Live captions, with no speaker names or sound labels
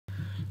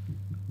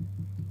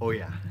Oh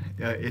yeah,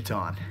 it's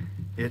on.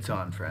 It's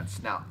on,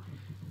 friends. Now,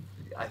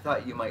 I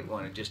thought you might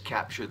want to just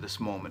capture this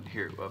moment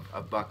here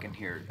of Buck in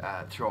here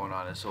throwing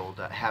on his old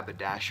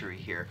haberdashery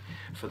here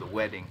for the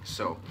wedding.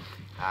 So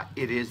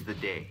it is the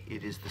day.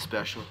 It is the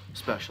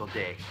special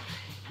day.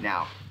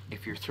 Now,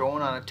 if you're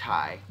throwing on a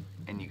tie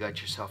and you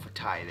got yourself a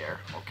tie there,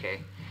 okay,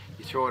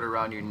 you throw it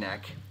around your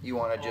neck. You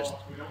want to just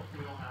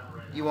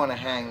you want to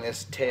hang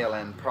this tail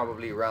end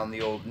probably around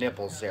the old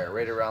nipples there,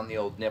 right around the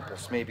old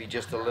nipples, maybe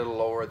just a little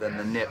lower than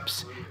the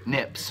nips,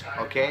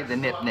 okay, the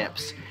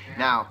nips.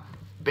 Now,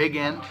 big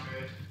end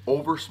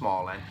over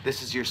small end.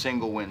 This is your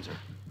single Windsor,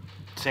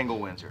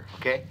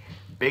 okay?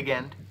 Big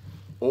end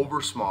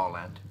over small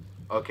end,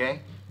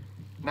 okay?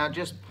 Now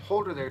just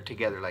hold her there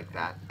together like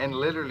that, and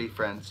literally,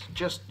 friends,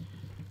 just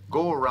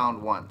go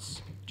around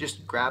once.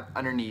 Just grab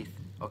underneath,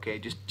 okay?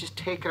 Just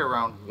take it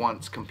around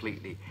once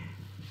completely.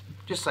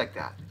 Just like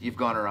that. You've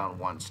gone around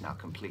once now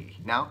completely.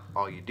 Now,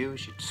 all you do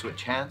is you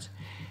switch hands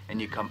and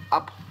you come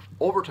up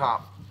over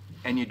top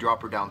and you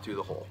drop her down through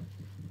the hole.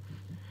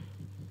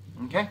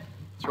 Okay?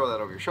 Throw that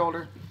over your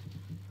shoulder.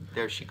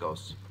 There she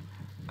goes.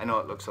 I know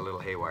it looks a little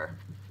haywire,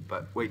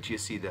 but wait till you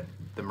see the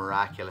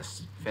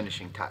miraculous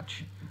finishing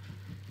touch.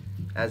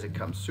 As it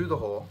comes through the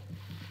hole,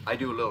 I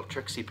do a little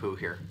tricksy poo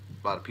here.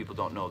 A lot of people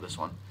don't know this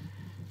one.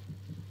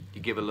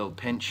 You give a little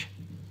pinch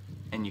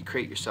and you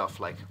create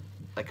yourself like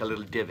a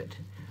little divot,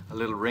 a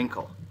little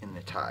wrinkle in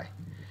the tie.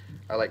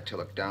 I like to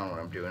look down when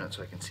I'm doing it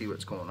so I can see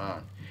what's going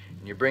on.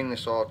 And you bring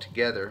this all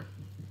together.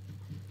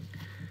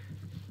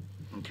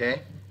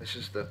 Okay? This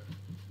is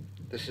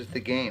the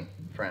game,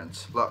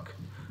 friends. Look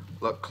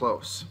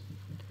close.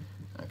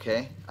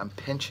 Okay? I'm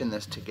pinching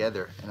this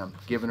together and I'm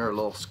giving her a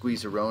little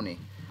squeeze-a-roni.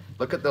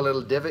 Look at the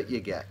little divot you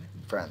get,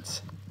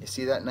 friends. You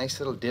see that nice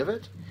little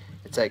divot?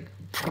 It's like,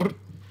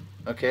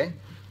 okay?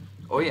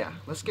 Oh yeah,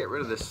 let's get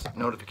rid of this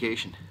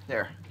notification.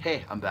 There,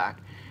 hey, I'm back.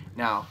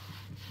 Now,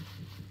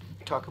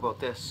 talk about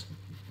this.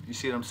 You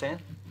see what I'm saying?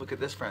 Look at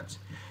this, friends.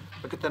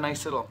 Look at the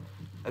nice little,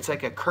 it's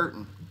like a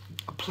curtain,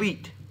 a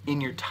pleat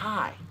in your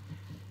tie.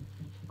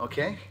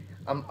 Okay?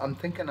 I'm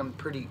thinking I'm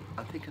pretty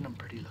looking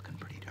pretty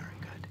darn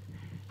good.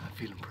 I'm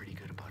feeling pretty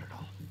good about it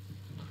all.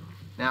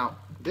 Now,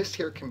 this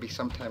here can be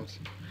sometimes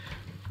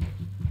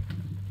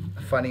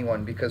a funny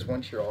one because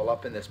once you're all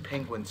up in this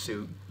penguin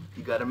suit,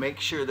 you got to make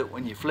sure that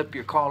when you flip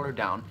your collar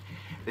down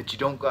that you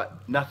don't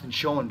got nothing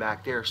showing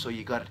back there, so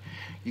you got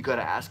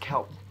to ask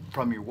help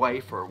from your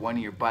wife or one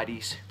of your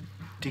buddies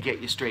to get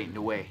you straightened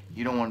away.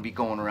 You don't want to be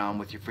going around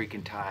with your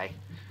freaking tie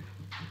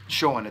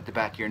showing at the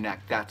back of your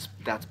neck. That's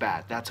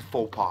bad. That's a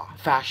faux pas.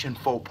 Fashion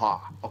faux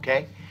pas,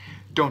 okay?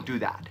 Don't do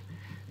that.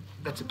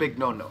 That's a big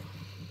no-no.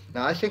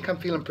 Now I think I'm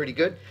feeling pretty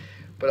good,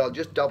 but I'll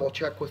just double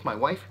check with my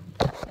wife.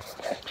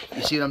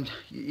 You see what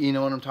you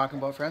know what I'm talking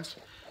about, friends?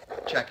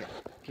 Check it.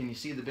 Can you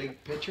see the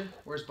big picture?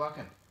 Where's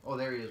Buckin? Oh,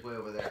 there he is, way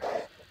over there.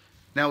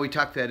 Now we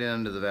tuck that in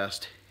under the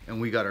vest, and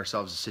we got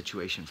ourselves a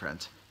situation,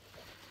 friends.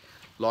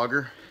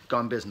 Logger,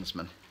 gone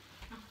businessman.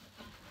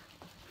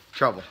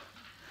 Trouble.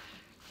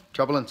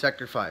 Trouble in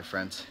Sector 5,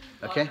 friends.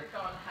 Okay? Logger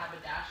gone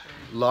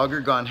haberdashery.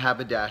 Logger gone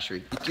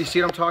haberdashery. Do you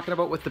see what I'm talking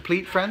about with the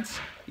pleat, friends?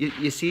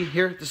 You see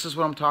here? This is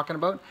what I'm talking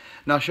about.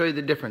 And I'll show you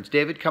the difference.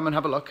 David, come and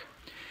have a look.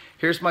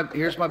 Here's my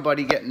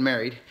buddy getting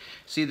married.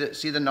 See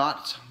the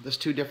knots? There's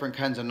two different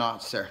kinds of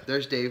knots there.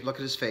 There's Dave. Look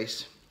at his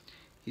face.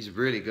 He's a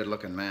really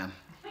good-looking man.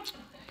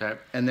 Okay.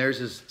 And there's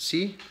his.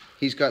 See?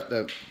 He's got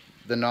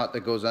the knot that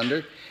goes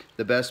under.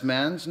 The best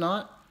man's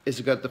knot is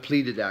got the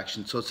pleated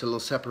action, so it's a little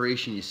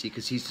separation. You see,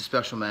 because he's the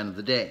special man of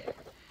the day.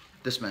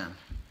 This man.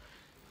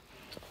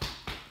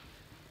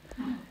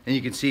 And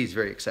you can see he's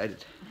very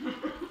excited.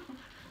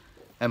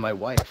 And my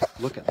wife.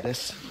 Look at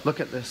this. Look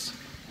at this.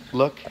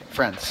 Look,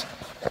 friends.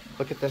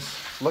 Look at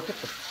this. Look at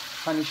the,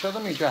 honey, show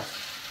them your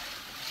dress.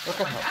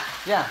 Look at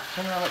how, yeah,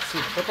 turn around, let's see.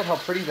 Look at how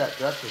pretty that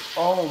dress is.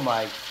 Oh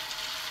my,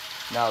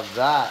 now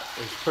that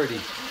is pretty.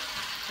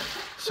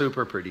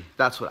 Super pretty.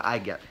 That's what I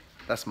get.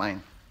 That's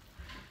mine.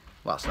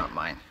 Well, it's not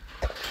mine.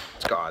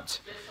 It's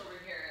God's.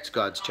 It's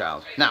God's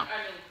child. Now,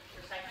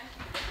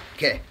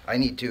 okay, I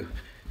need to,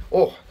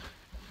 oh,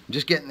 I'm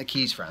just getting the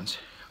keys, friends.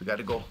 We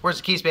gotta go. Where's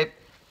the keys, babe?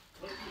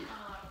 Right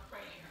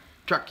here.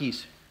 Truck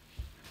keys.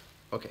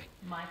 Okay.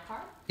 My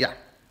car? Yeah.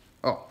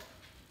 Oh.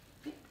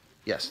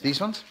 Yes, these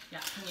ones? Yeah.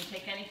 Can you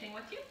take anything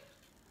with you?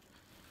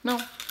 No.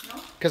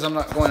 No? Because I'm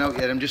not going out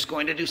yet. I'm just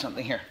going to do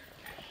something here.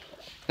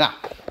 Now,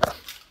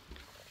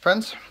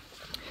 friends,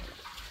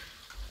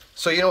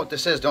 so you know what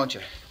this is, don't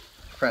you?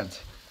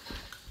 Friends,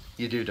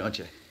 you do, don't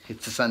you?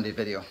 It's a Sunday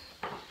video.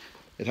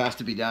 It has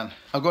to be done.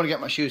 I'm going to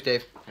get my shoes,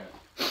 Dave.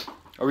 Okay.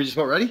 Are we just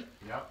about ready?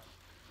 Yep.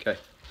 Okay.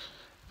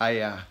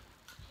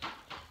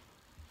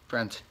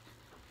 Friends,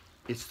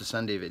 it's the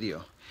Sunday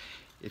video.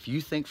 If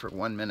you think for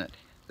 1 minute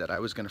that I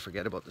was going to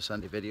forget about the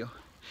Sunday video,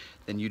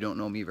 then you don't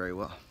know me very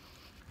well.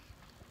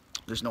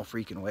 There's no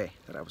freaking way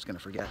that I was going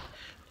to forget.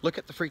 Look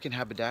at the freaking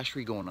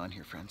haberdashery going on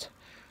here, friends.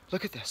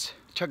 Look at this.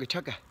 Chugga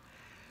chugga.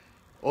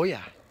 Oh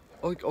yeah.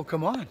 Oh,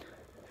 come on.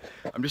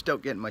 I'm just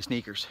out getting my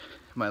sneakers,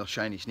 my little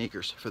shiny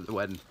sneakers for the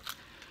wedding.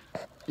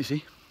 You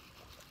see?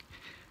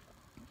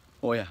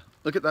 Oh yeah,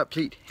 look at that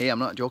pleat. Hey, I'm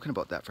not joking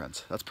about that,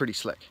 friends. That's pretty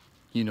slick.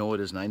 You know it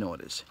is and I know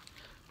it is.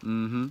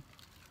 Mm-hmm.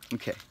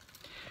 Okay.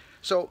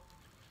 So,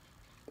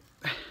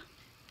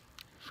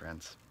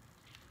 friends,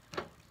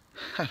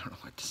 I don't know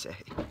what to say.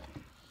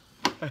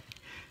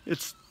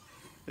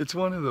 It's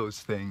one of those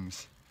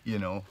things, you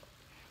know.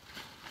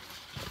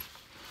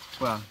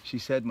 Well, she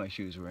said my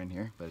shoes were in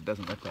here, but it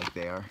doesn't look like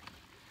they are.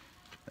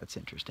 That's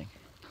interesting.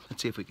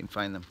 Let's see if we can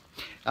find them.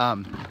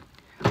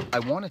 I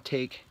want to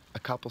take a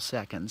couple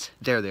seconds.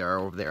 There they are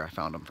over there. I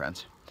found them,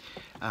 friends.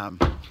 I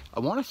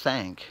want to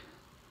thank,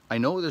 I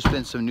know there's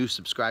been some new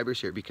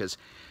subscribers here because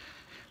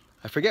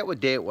I forget what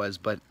day it was,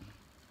 but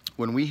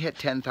when we hit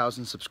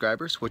 10,000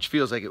 subscribers, which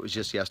feels like it was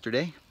just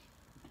yesterday,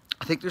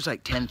 I think there's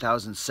like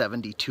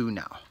 10,072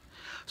 now.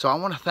 So I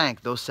want to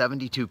thank those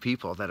 72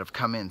 people that have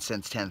come in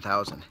since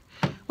 10,000,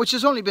 which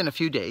has only been a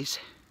few days.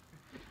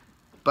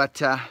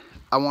 But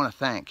I want to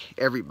thank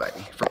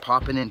everybody for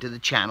popping into the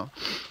channel.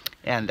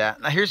 And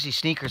now here's these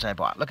sneakers I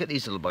bought. Look at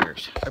these little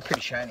buggers. They're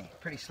pretty shiny,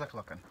 pretty slick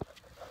looking.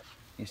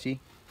 You see?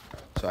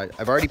 So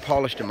I've already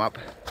polished them up.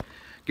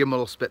 Give them a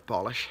little spit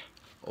polish.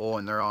 Oh,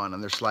 and they're on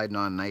and they're sliding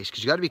on nice.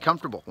 Because you got to be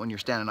comfortable when you're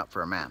standing up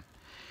for a man.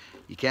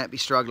 You can't be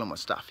struggling with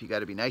stuff. You got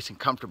to be nice and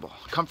comfortable.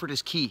 Comfort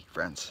is key,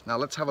 friends. Now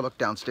let's have a look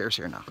downstairs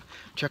here now.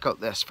 Check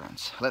out this,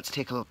 friends. Let's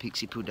take a little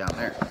peeksy-poo down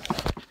there.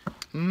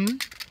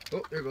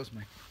 Oh, there goes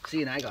my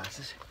seeing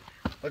eyeglasses.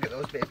 Look at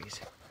those babies.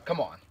 Come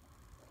on.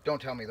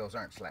 Don't tell me those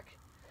aren't slick.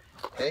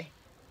 Okay?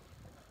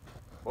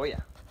 Oh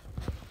yeah.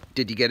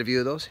 Did you get a view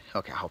of those?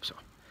 Okay, I hope so.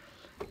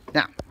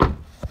 Now,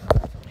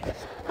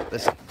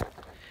 listen,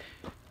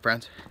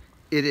 friends.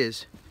 It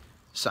is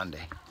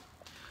Sunday.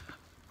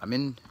 I'm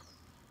in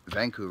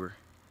Vancouver.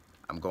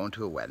 I'm going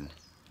to a wedding.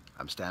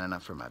 I'm standing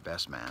up for my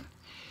best man,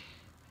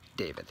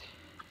 David.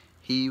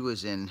 He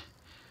was in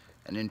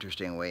an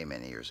interesting way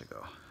many years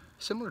ago,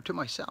 similar to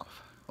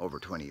myself over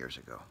 20 years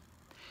ago.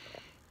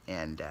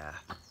 And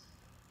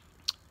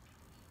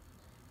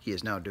he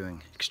is now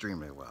doing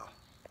extremely well,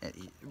 and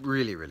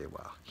really, really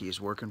well. He is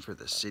working for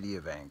the city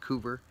of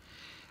Vancouver.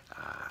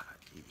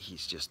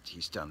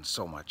 He's done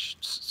so much,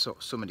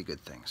 so many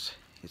good things.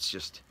 It's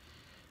just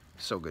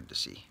so good to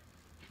see.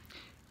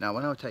 Now, I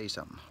want to tell you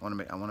something.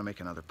 I want to make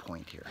another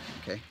point here,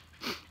 okay?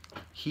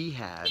 He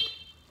had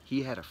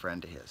a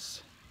friend of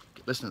his.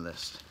 Listen to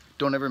this.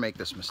 Don't ever make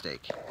this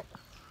mistake.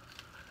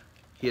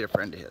 He had a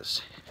friend of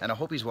his, and I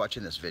hope he's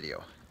watching this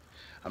video.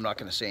 I'm not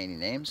going to say any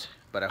names,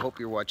 but I hope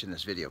you're watching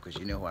this video because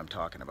you know who I'm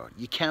talking about.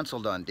 You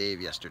canceled on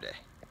Dave yesterday.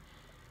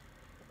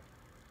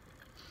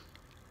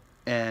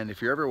 And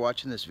if you're ever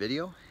watching this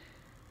video,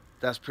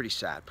 that's pretty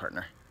sad,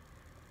 partner.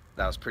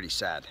 That was pretty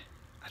sad.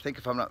 I think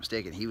if I'm not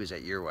mistaken, he was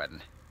at your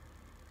wedding.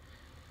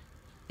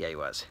 Yeah, he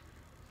was.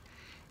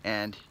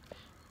 And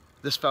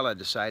this fella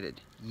decided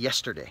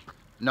yesterday,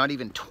 not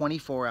even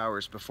 24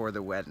 hours before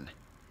the wedding,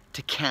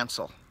 to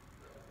cancel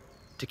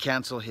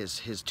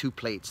his 2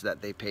 plates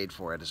that they paid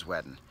for at his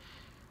wedding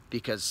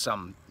because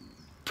some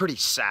pretty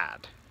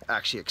sad,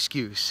 actually,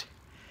 excuse.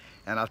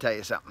 And I'll tell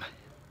you something.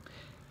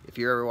 If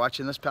you're ever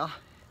watching this, pal,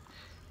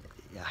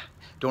 yeah,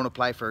 don't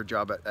apply for a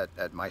job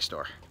at my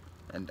store,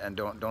 and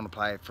don't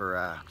apply for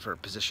a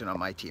position on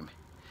my team,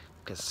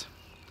 because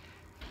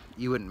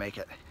you wouldn't make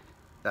it.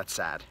 That's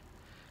sad.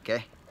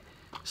 Okay,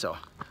 so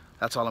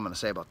that's all I'm going to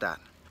say about that.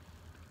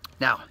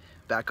 Now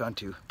back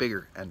onto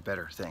bigger and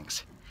better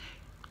things,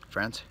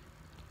 friends.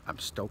 I'm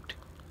stoked.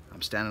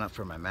 I'm standing up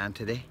for my man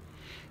today.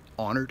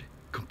 Honored,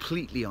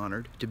 completely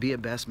honored. To be a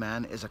best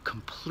man is a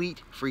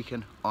complete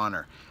freaking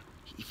honor.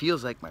 He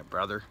feels like my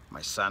brother,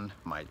 my son,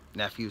 my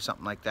nephew,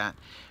 something like that.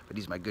 But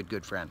he's my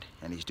good friend,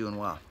 and he's doing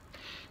well.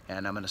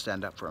 And I'm going to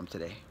stand up for him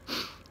today.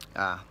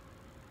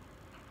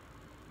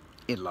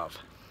 In love.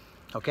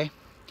 Okay?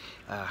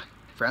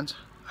 Friends,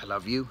 I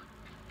love you.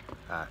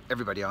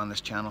 Everybody on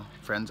this channel.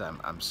 Friends,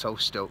 I'm so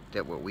stoked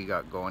at what we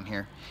got going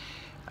here.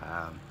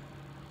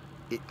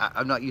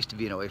 I'm not used to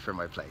being away from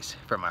my place,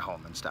 from my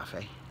home and stuff,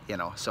 eh? You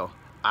know, so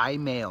I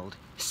mailed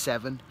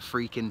 7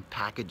 freaking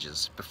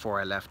packages before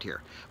I left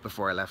here,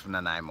 before I left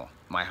Nanaimo,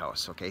 my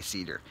house, okay,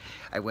 Cedar.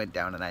 I went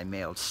down and I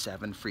mailed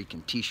 7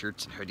 freaking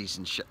t-shirts and hoodies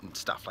and shit and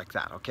stuff like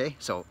that, okay?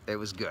 So it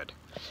was good.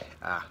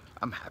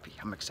 I'm happy.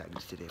 I'm excited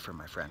today for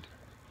my friend.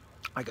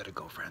 I gotta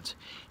go, friends.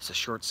 It's a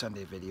short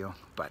Sunday video,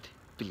 but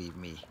believe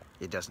me,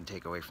 it doesn't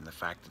take away from the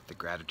fact that the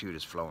gratitude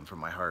is flowing from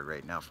my heart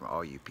right now from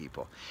all you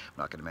people. I'm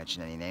not going to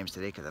mention any names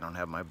today because I don't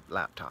have my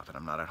laptop and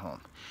I'm not at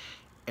home.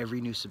 Every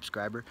new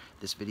subscriber,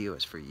 this video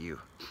is for you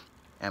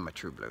and my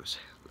True Blues.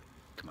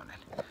 Come on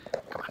in.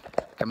 Come on.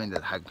 Come into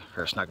the hug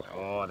or snuggle.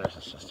 Oh, there's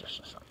a sister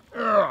snuggle.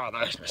 Oh,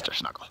 there's Mr.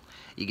 Snuggle.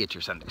 You get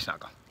your Sunday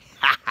snuggle.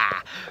 Ha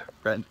ha.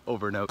 Friend,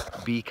 over and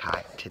out. Be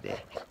kind today.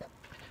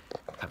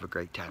 Have a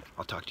great time.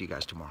 I'll talk to you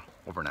guys tomorrow.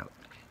 Over and out.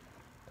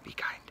 Be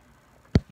kind.